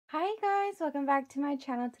welcome back to my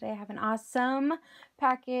channel. Today I have an awesome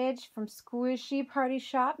package from Squishy Party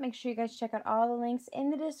Shop. Make sure you guys check out all the links in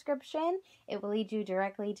the description. It will lead you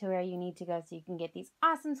directly to where you need to go so you can get these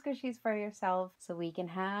awesome squishies for yourself so we can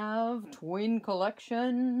have twin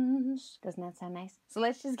collections. Doesn't that sound nice? So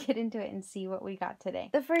let's just get into it and see what we got today.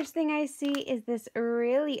 The first thing I see is this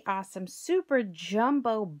really awesome super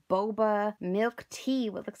jumbo boba milk tea.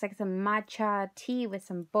 What looks like some matcha tea with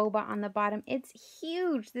some boba on the bottom. It's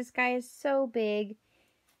huge. This guy is so big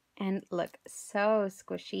and look, so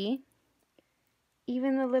squishy.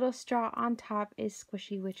 Even the little straw on top is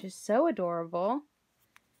squishy, which is so adorable.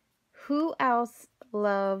 Who else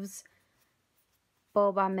loves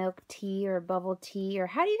boba milk tea or bubble tea, or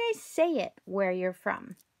how do you guys say it where you're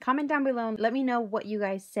from? Comment down below and let me know what you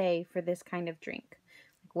guys say for this kind of drink.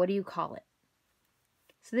 Like, what do you call it?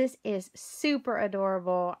 So this is super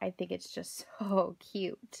adorable. I think it's just so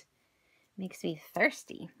cute. Makes me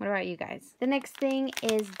thirsty. What about you guys? The next thing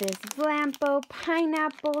is this Vlampo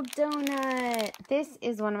pineapple donut. This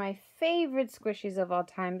is one of my favorite squishies of all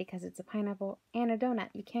time because it's a pineapple and a donut.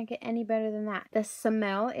 You can't get any better than that. The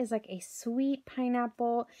smell is like a sweet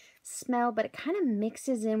pineapple smell, but it kind of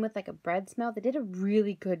mixes in with like a bread smell. They did a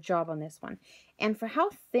really good job on this one. And for how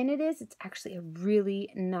thin it is, it's actually a really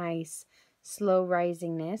nice slow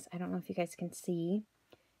risingness. I don't know if you guys can see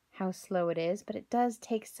how slow it is, but it does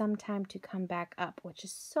take some time to come back up, which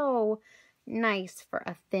is so nice for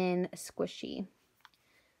a thin squishy.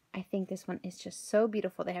 I think this one is just so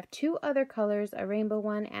beautiful. They have two other colors, a rainbow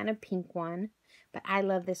one and a pink one, but I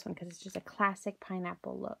love this one because it's just a classic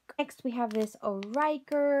pineapple look. Next we have this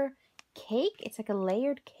Riker cake. It's like a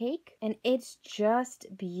layered cake and it's just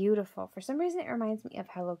beautiful. For some reason it reminds me of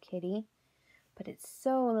Hello Kitty. But it's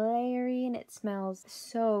so layery and it smells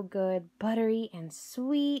so good, buttery and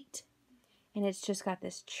sweet. And it's just got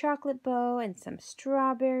this chocolate bow and some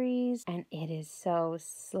strawberries. And it is so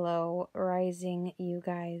slow rising, you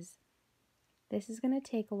guys. This is going to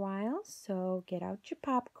take a while, so get out your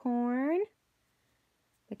popcorn.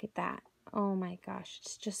 Look at that. Oh my gosh,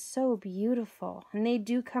 it's just so beautiful. And they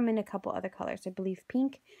do come in a couple other colors, I believe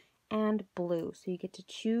pink and blue. So you get to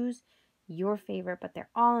choose your favorite, but they're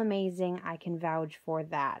all amazing. I can vouch for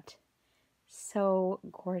that. So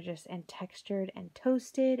gorgeous and textured and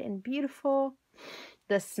toasted and beautiful.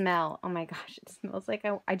 The smell, oh my gosh, it smells like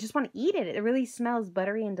I just want to eat it. It really smells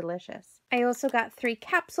buttery and delicious. I also got 3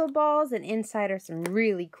 capsule balls, and inside are some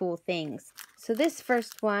really cool things. So this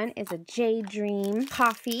first one is a J Dream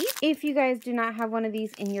coffee. If you guys do not have one of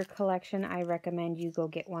these in your collection, I recommend you go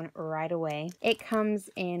get one right away. It comes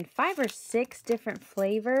in 5 or 6 different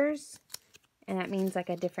flavors, and that means like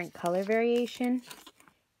a different color variation.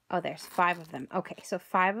 Oh, there's 5 of them. Okay, so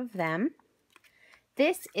 5 of them.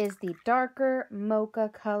 This is the darker mocha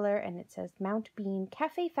color, and it says Mount Bean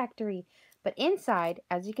Cafe Factory. But inside,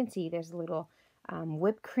 as you can see, there's a little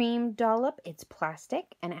whipped cream dollop. It's plastic,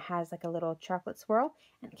 and it has like a little chocolate swirl.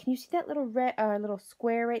 And can you see that little red, little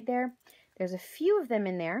square right there? There's a few of them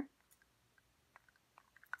in there.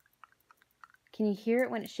 Can you hear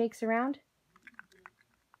it when it shakes around?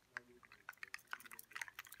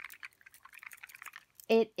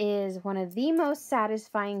 It is one of the most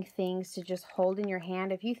satisfying things to just hold in your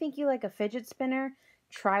hand. If you think you like a fidget spinner,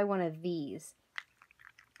 try one of these.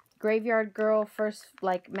 Graveyard Girl first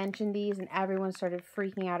mentioned these and everyone started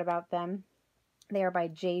freaking out about them. They are by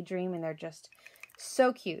J Dream and they're just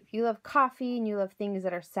so cute. If you love coffee and you love things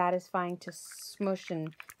that are satisfying to smush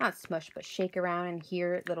and, not smush, but shake around and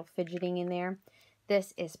hear little fidgeting in there,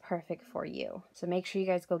 this is perfect for you. So make sure you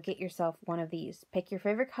guys go get yourself one of these. Pick your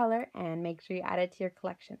favorite color and make sure you add it to your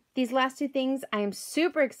collection. These last 2 things I am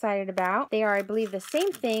super excited about. They are, I believe, the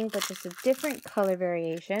same thing, but just a different color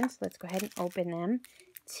variation. So let's go ahead and open them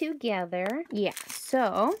together. Yeah,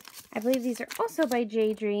 so I believe these are also by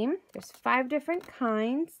J Dream. There's 5 different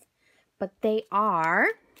kinds, but they are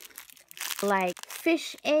like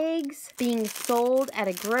fish eggs being sold at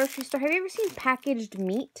a grocery store. Have you ever seen packaged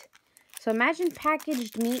meat? So imagine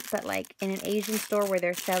packaged meat, but like in an Asian store where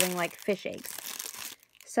they're selling like fish eggs.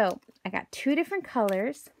 So I got 2 different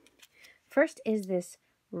colors. First is this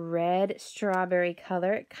red strawberry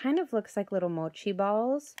color. It kind of looks like little mochi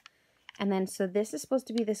balls. And then, so this is supposed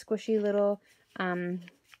to be the squishy little,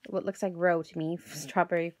 what looks like roe to me,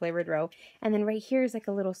 strawberry flavored roe. And then right here is like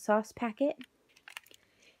a little sauce packet.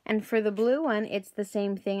 And for the blue one, it's the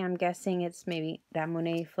same thing. I'm guessing it's maybe that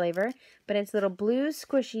Monet flavor. But it's little blue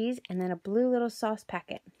squishies and then a blue little sauce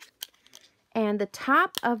packet. And the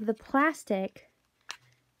top of the plastic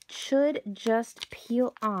should just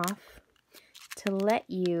peel off to let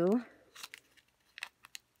you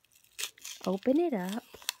open it up.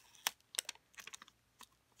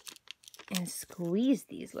 and squeeze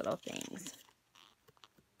these little things.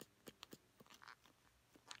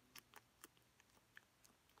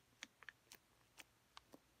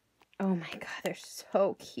 Oh my God, they're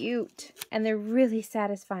so cute. And they're really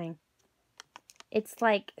satisfying. It's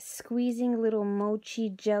like squeezing little mochi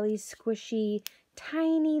jelly squishy,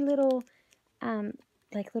 tiny little,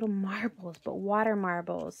 like little marbles, but water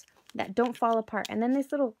marbles that don't fall apart. And then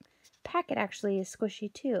this little packet actually is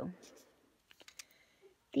squishy too.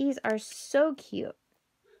 These are so cute.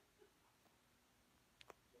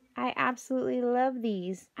 I absolutely love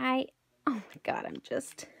these. Oh my God,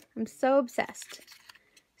 I'm so obsessed.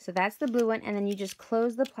 So that's the blue one, and then you just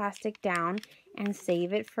close the plastic down and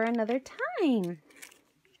save it for another time.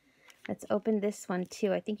 Let's open this one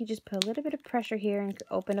too. I think you just put a little bit of pressure here and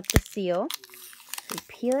open up the seal. You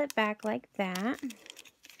peel it back like that,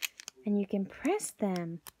 and you can press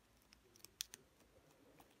them.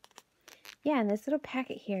 Yeah, and this little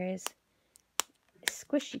packet here is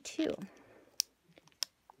squishy too.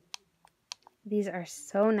 These are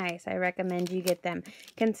so nice. I recommend you get them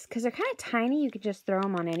because they're kind of tiny. You could just throw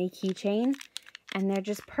them on any keychain and they're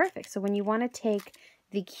just perfect. So when you want to take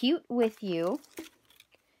the cute with you,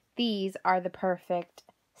 these are the perfect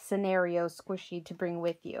scenario squishy to bring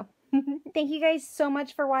with you. Thank you guys so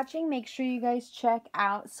much for watching. Make sure you guys check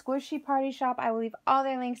out Squishy Party Shop. I will leave all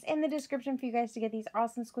their links in the description for you guys to get these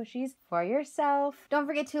awesome squishies for yourself. Don't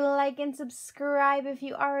forget to like and subscribe if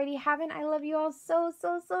you already haven't. I love you all so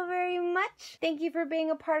very much. Thank you for being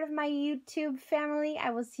a part of my YouTube family.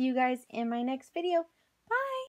 I will see you guys in my next video.